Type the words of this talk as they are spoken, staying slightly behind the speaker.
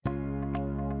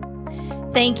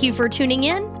Thank you for tuning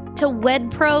in to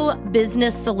WedPro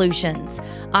Business Solutions.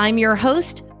 I'm your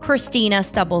host, Christina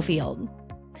Stubblefield.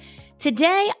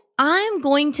 Today, I'm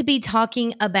going to be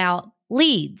talking about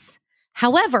leads.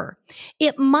 However,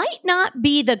 it might not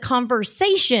be the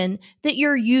conversation that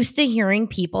you're used to hearing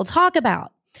people talk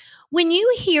about. When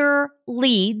you hear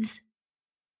leads,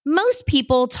 most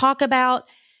people talk about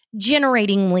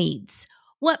generating leads,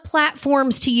 what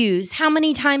platforms to use, how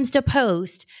many times to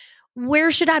post,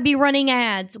 where should I be running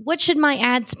ads, what should my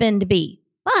ad spend be?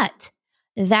 But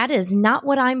that is not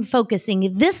what I'm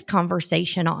focusing this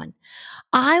conversation on.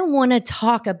 I want to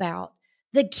talk about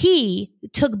the key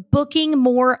to booking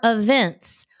more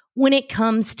events when it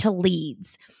comes to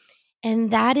leads,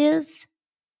 and that is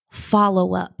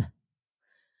follow-up.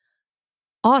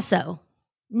 Also,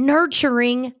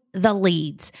 nurturing the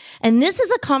leads. And this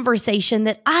is a conversation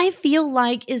that I feel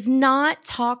like is not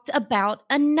talked about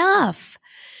enough.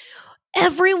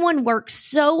 Everyone works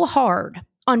so hard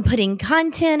on putting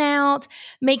content out,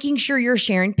 making sure you're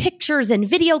sharing pictures and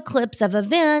video clips of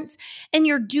events, and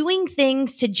you're doing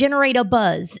things to generate a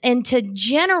buzz and to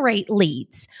generate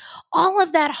leads. All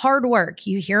of that hard work,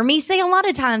 you hear me say a lot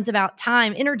of times about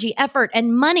time, energy, effort,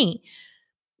 and money.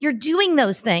 You're doing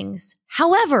those things.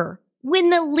 However, when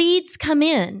the leads come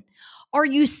in, are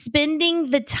you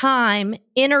spending the time,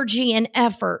 energy, and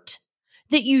effort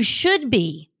that you should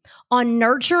be on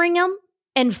nurturing them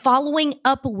and following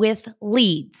up with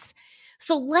leads?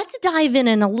 So let's dive in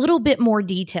a little bit more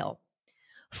detail.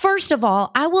 First of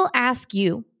all, I will ask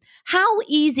you, how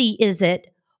easy is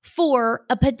it for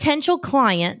a potential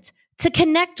client to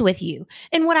connect with you?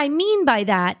 And what I mean by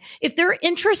that, if they're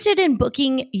interested in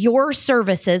booking your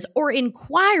services or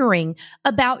inquiring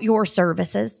about your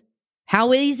services,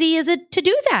 how easy is it to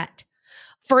do that?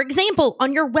 For example,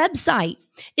 on your website,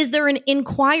 is there an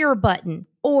inquire button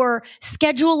or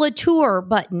schedule a tour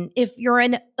button if you're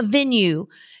in a venue?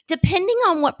 Depending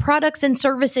on what products and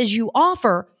services you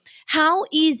offer, how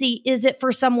easy is it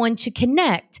for someone to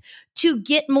connect, to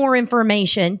get more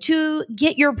information, to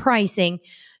get your pricing,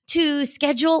 to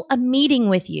schedule a meeting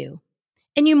with you?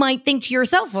 And you might think to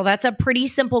yourself, well, that's a pretty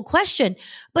simple question,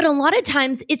 but a lot of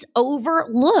times it's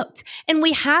overlooked, and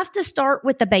we have to start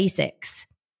with the basics.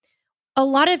 A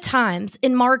lot of times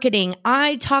in marketing,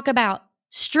 I talk about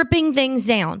stripping things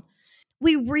down.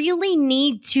 We really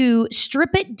need to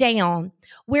strip it down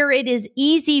where it is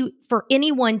easy for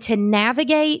anyone to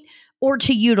navigate or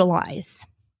to utilize.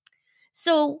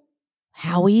 So,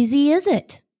 how easy is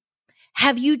it?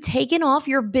 Have you taken off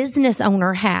your business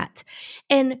owner hat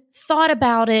and thought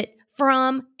about it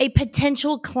from a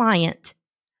potential client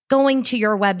going to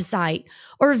your website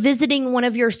or visiting one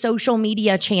of your social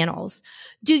media channels?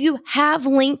 Do you have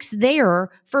links there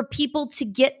for people to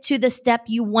get to the step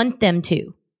you want them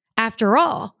to? After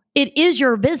all, it is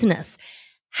your business.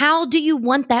 How do you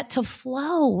want that to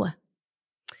flow?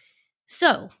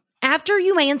 So, after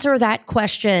you answer that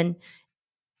question,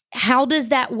 how does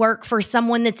that work for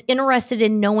someone that's interested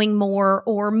in knowing more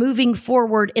or moving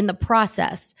forward in the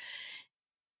process?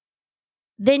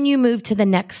 Then you move to the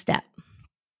next step.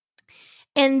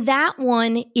 And that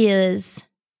one is,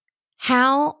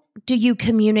 how do you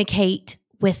communicate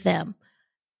with them?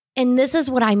 And this is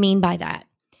what I mean by that.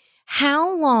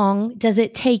 How long does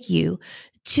it take you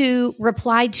to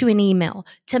reply to an email,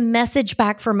 to message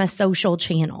back from a social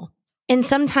channel? And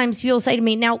sometimes people say to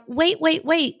me, now, wait.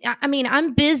 I mean,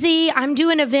 I'm busy. I'm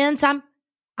doing events.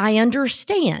 I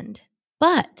understand.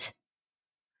 But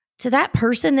to that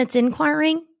person that's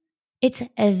inquiring, it's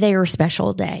their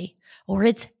special day or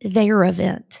it's their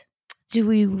event. Do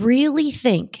we really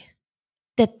think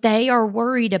that they are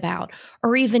worried about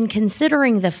or even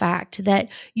considering the fact that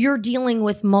you're dealing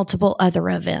with multiple other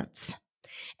events?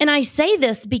 And I say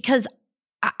this because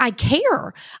I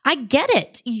care. I get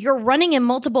it. You're running in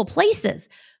multiple places.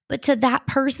 But to that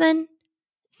person,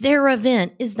 their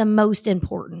event is the most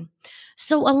important.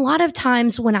 So a lot of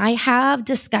times when I have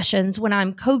discussions, when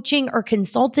I'm coaching or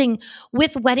consulting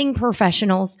with wedding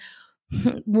professionals,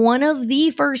 one of the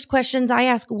first questions I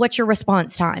ask, what's your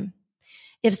response time?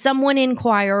 If someone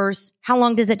inquires, how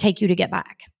long does it take you to get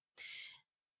back?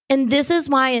 And this is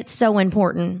why it's so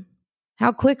important.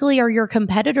 How quickly are your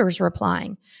competitors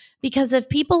replying? Because if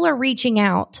people are reaching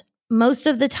out, most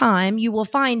of the time you will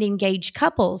find engaged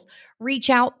couples reach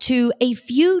out to a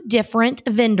few different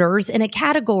vendors in a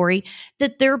category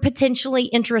that they're potentially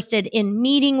interested in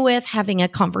meeting with, having a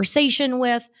conversation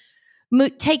with,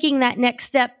 taking that next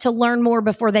step to learn more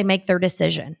before they make their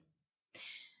decision.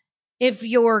 If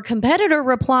your competitor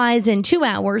replies in 2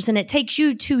 hours and it takes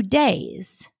you 2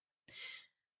 days,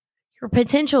 your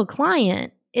potential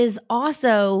client is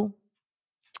also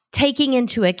taking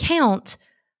into account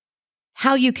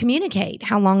how you communicate,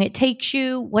 how long it takes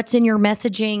you, what's in your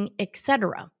messaging,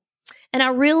 etc. And I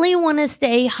really want to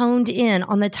stay honed in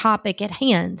on the topic at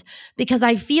hand because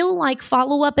I feel like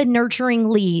follow-up and nurturing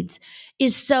leads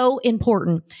is so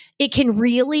important. It can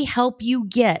really help you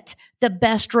get the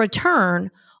best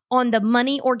return on the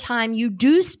money or time you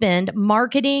do spend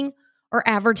marketing or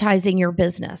advertising your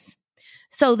business.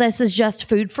 So this is just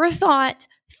food for thought.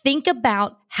 Think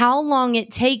about how long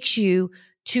it takes you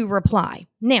to reply.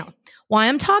 Now, while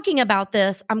I'm talking about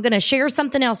this, I'm going to share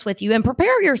something else with you and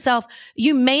prepare yourself.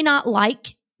 You may not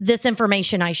like this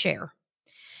information I share.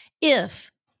 If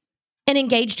an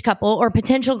engaged couple or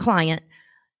potential client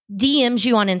DMs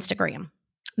you on Instagram,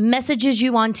 messages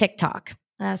you on TikTok,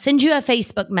 sends you a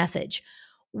Facebook message,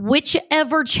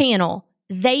 whichever channel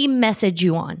they message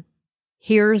you on,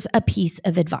 here's a piece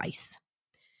of advice.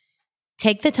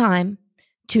 Take the time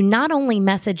to not only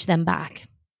message them back,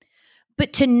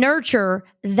 but to nurture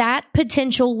that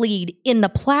potential lead in the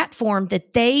platform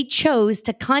that they chose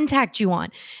to contact you on.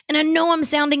 And I know I'm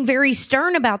sounding very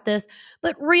stern about this,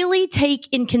 but really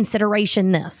take in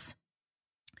consideration this.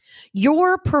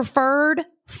 Your preferred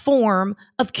form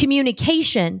of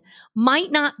communication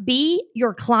might not be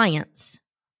your clients.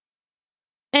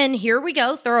 And here we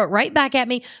go, throw it right back at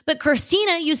me. But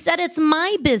Christina, you said it's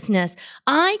my business.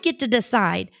 I get to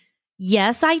decide.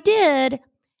 Yes, I did.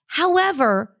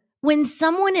 However, when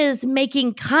someone is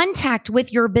making contact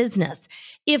with your business,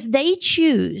 if they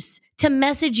choose to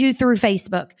message you through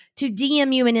Facebook, to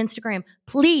DM you on Instagram,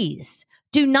 please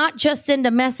do not just send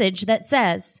a message that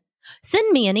says,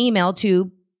 send me an email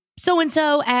to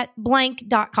so-and-so at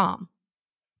blank.com.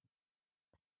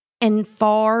 And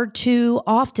far too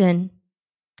often,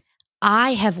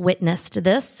 I have witnessed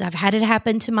this. I've had it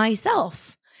happen to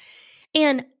myself.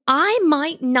 And I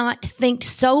might not think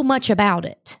so much about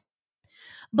it.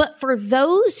 But for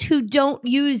those who don't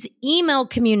use email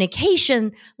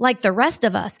communication like the rest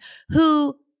of us,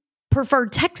 who prefer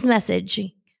text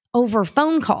messaging over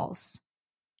phone calls,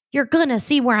 you're going to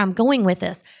see where I'm going with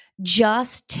this.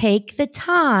 Just take the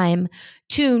time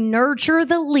to nurture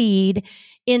the lead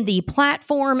in the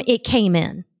platform it came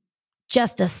in.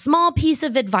 Just a small piece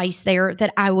of advice there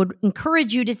that I would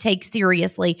encourage you to take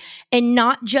seriously and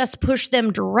not just push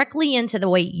them directly into the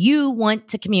way you want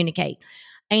to communicate.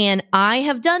 And I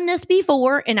have done this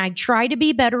before, and I try to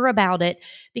be better about it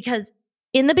because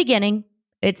in the beginning,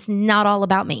 it's not all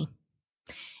about me.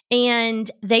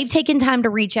 And they've taken time to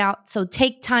reach out, so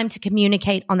take time to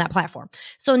communicate on that platform.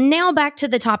 So now back to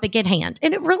the topic at hand.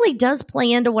 And it really does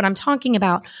play into what I'm talking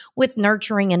about with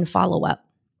nurturing and follow-up.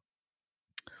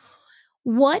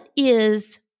 What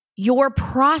is your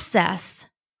process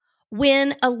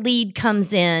when a lead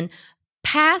comes in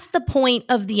past the point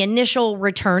of the initial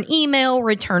return email,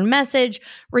 return message,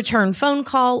 return phone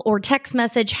call, or text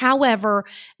message, however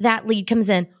that lead comes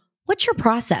in? What's your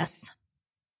process?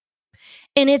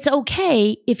 And it's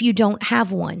okay if you don't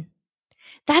have one.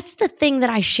 That's the thing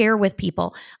that I share with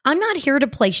people. I'm not here to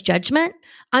place judgment.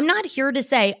 I'm not here to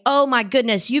say, oh my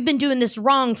goodness, you've been doing this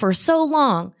wrong for so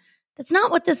long. That's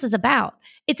not what this is about.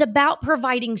 It's about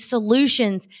providing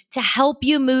solutions to help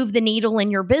you move the needle in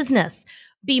your business.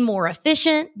 Be more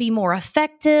efficient, be more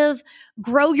effective,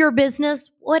 grow your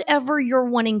business, whatever you're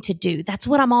wanting to do. That's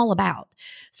what I'm all about.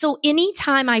 So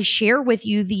anytime I share with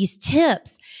you these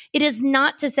tips, it is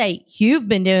not to say you've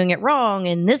been doing it wrong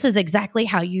and this is exactly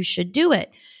how you should do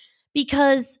it,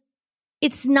 because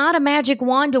it's not a magic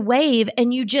wand to wave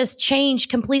and you just change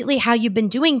completely how you've been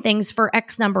doing things for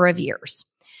X number of years.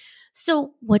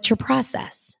 So what's your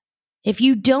process? If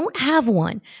you don't have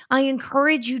one, I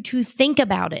encourage you to think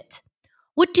about it.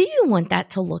 What do you want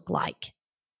that to look like?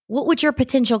 What would your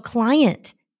potential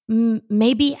client,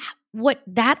 maybe what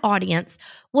that audience,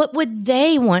 what would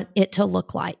they want it to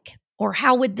look like? Or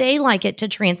how would they like it to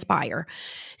transpire?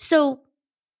 So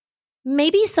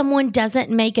maybe someone doesn't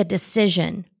make a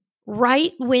decision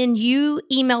right when you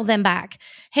email them back.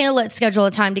 Hey, let's schedule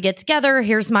a time to get together.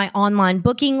 Here's my online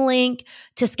booking link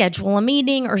to schedule a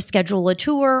meeting or schedule a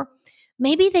tour.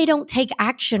 Maybe they don't take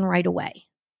action right away.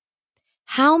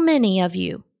 How many of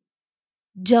you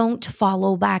don't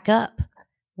follow back up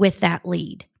with that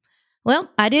lead?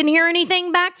 Well, I didn't hear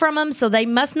anything back from them, so they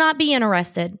must not be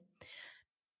interested.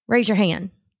 Raise your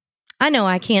hand. I know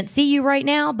I can't see you right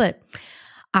now, but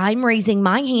I'm raising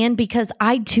my hand because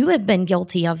I too have been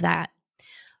guilty of that.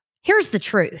 Here's the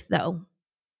truth, though.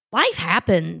 Life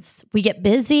happens. We get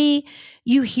busy.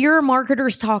 You hear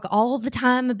marketers talk all the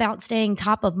time about staying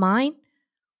top of mind.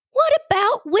 What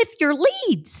about with your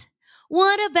leads?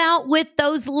 What about with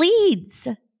those leads?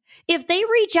 If they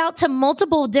reach out to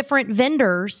multiple different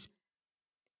vendors,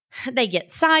 they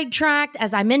get sidetracked.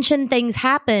 As I mentioned, things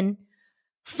happen.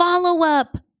 Follow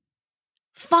up.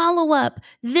 Follow up.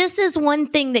 This is one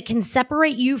thing that can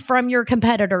separate you from your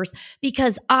competitors,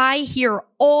 because I hear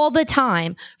all the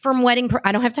time from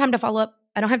I don't have time to follow up.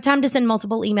 I don't have time to send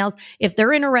multiple emails. If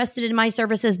they're interested in my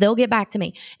services, they'll get back to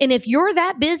me. And if you're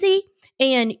that busy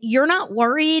and you're not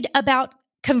worried about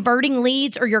converting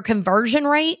leads or your conversion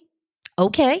rate,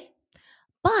 okay.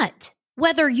 But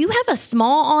whether you have a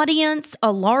small audience,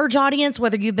 a large audience,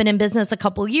 whether you've been in business a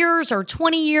couple years or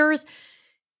 20 years,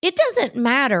 it doesn't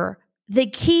matter. The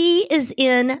key is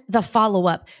in the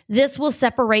follow-up. This will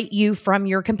separate you from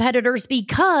your competitors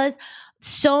because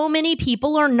so many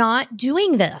people are not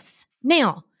doing this.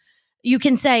 Now, you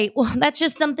can say, well, that's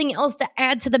just something else to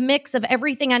add to the mix of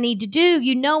everything I need to do.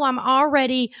 You know, I'm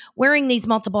already wearing these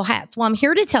multiple hats. Well, I'm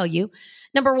here to tell you,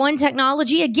 number one,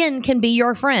 technology, again, can be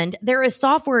your friend. There is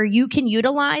software you can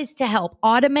utilize to help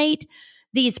automate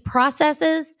these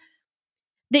processes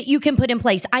that you can put in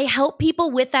place. I help people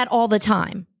with that all the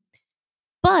time.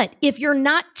 But if you're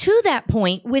not to that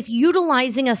point with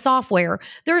utilizing a software,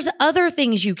 there's other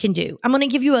things you can do. I'm going to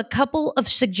give you a couple of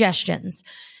suggestions.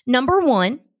 Number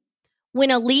one,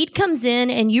 when a lead comes in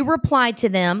and you reply to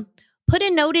them, put a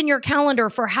note in your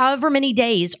calendar for however many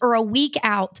days or a week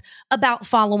out about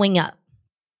following up.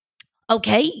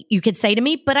 Okay, you could say to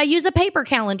me, but I use a paper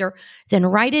calendar. Then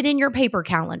write it in your paper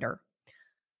calendar.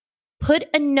 Put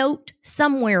a note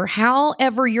somewhere,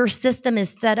 however your system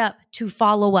is set up to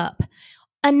follow up.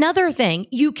 Another thing,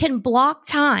 you can block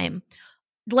time.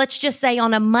 Let's just say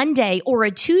on a Monday or a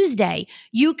Tuesday,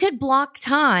 you could block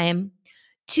time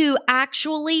to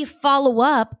actually follow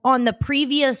up on the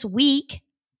previous week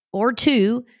or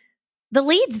two, the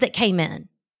leads that came in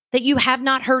that you have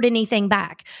not heard anything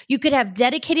back. You could have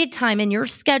dedicated time in your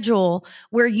schedule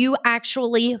where you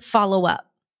actually follow up.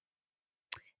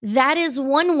 That is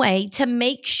one way to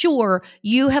make sure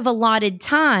you have allotted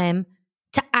time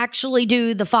to actually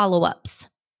do the follow-ups.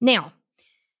 Now,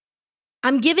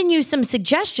 I'm giving you some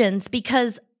suggestions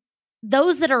because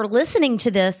those that are listening to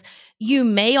this, you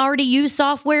may already use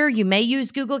software, you may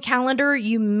use Google Calendar,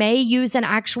 you may use an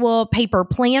actual paper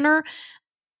planner.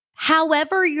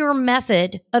 However, your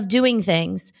method of doing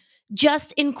things,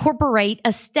 just incorporate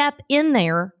a step in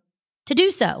there to do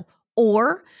so.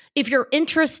 Or if you're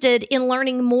interested in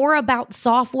learning more about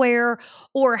software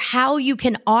or how you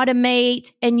can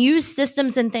automate and use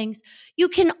systems and things, you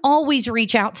can always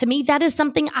reach out to me. That is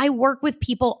something I work with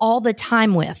people all the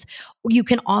time with. You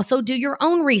can also do your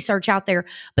own research out there,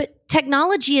 but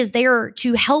technology is there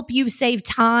to help you save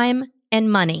time and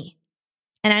money.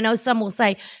 And I know some will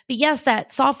say, but yes,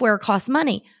 that software costs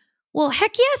money. Well,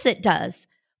 heck yes, it does.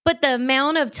 But the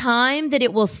amount of time that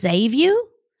it will save you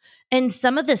and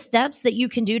some of the steps that you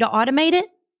can do to automate it.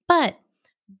 But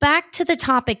back to the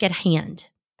topic at hand.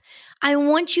 I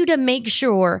want you to make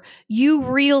sure you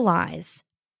realize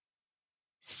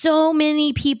so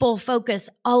many people focus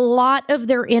a lot of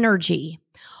their energy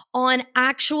on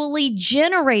actually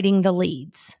generating the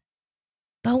leads.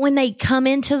 But when they come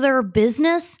into their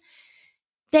business,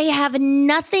 they have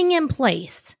nothing in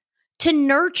place to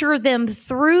nurture them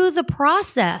through the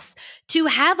process, to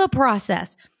have a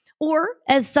process. Or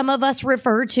as some of us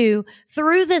refer to,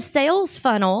 through the sales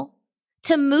funnel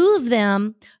to move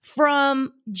them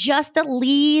from just a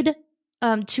lead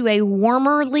to a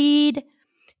warmer lead,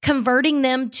 converting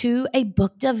them to a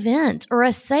booked event or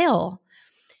a sale.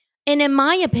 And in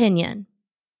my opinion,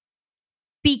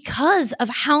 because of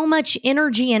how much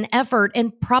energy and effort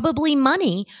and probably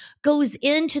money goes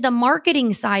into the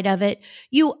marketing side of it,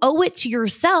 you owe it to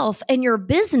yourself and your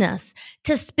business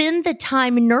to spend the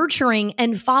time nurturing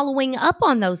and following up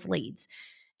on those leads.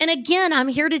 And again, I'm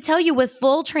here to tell you with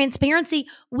full transparency,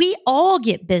 we all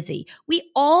get busy.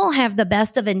 We all have the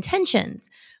best of intentions,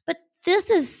 but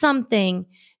this is something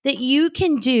that you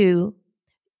can do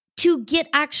to get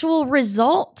actual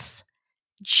results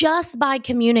just by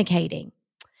communicating.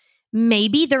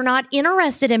 Maybe they're not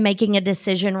interested in making a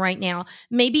decision right now.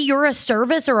 Maybe you're a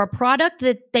service or a product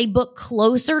that they book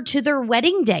closer to their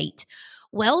wedding date.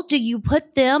 Well, do you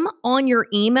put them on your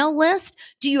email list?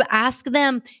 Do you ask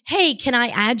them, hey, can I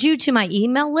add you to my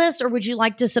email list? Or would you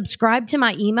like to subscribe to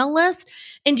my email list?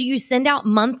 And do you send out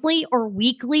monthly or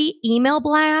weekly email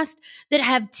blasts that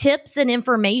have tips and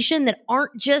information that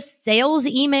aren't just sales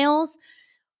emails,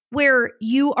 where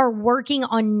you are working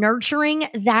on nurturing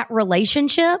that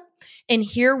relationship? And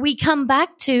here we come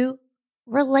back to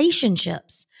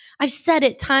relationships. I've said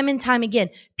it time and time again.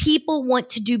 People want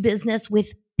to do business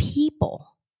with people.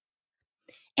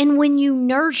 And when you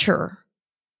nurture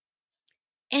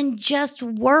and just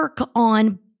work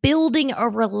on building a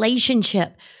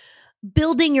relationship,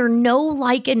 building your know,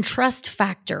 like, and trust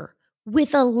factor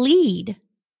with a lead,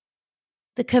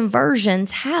 the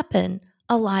conversions happen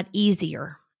a lot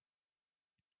easier.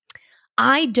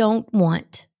 I don't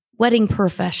want wedding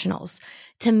professionals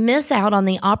to miss out on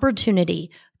the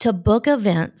opportunity to book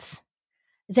events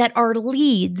that are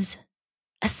leads,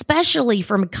 especially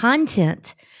from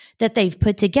content that they've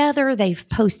put together, they've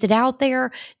posted out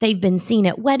there, they've been seen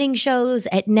at wedding shows,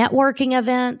 at networking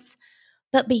events,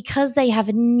 but because they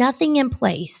have nothing in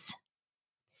place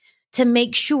to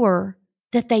make sure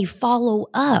that they follow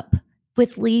up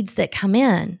with leads that come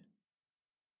in,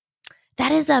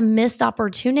 that is a missed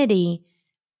opportunity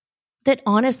that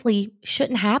honestly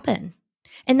shouldn't happen.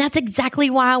 And that's exactly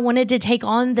why I wanted to take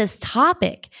on this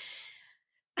topic.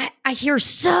 I hear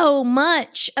so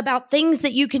much about things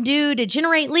that you can do to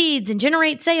generate leads and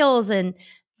generate sales,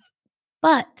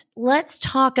 but let's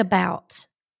talk about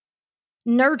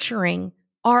nurturing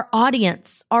our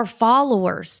audience, our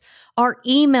followers, our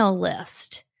email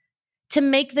list to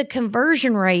make the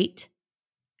conversion rate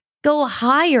go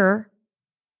higher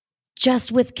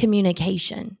just with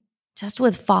communication, just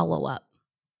with follow-up.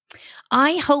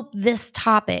 I hope this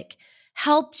topic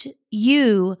helped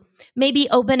you maybe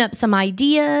open up some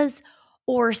ideas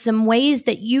or some ways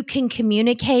that you can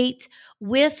communicate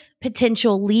with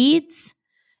potential leads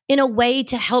in a way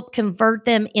to help convert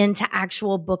them into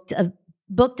actual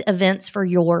booked events for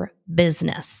your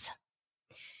business.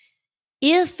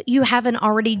 If you haven't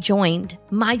already joined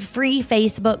my free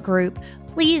Facebook group,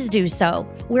 please do so,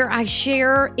 where I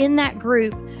share in that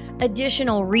group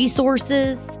additional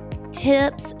resources,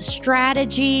 tips,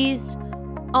 strategies,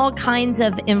 all kinds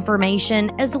of information,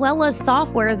 as well as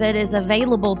software that is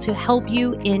available to help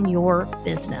you in your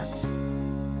business.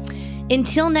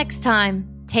 Until next time,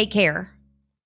 take care.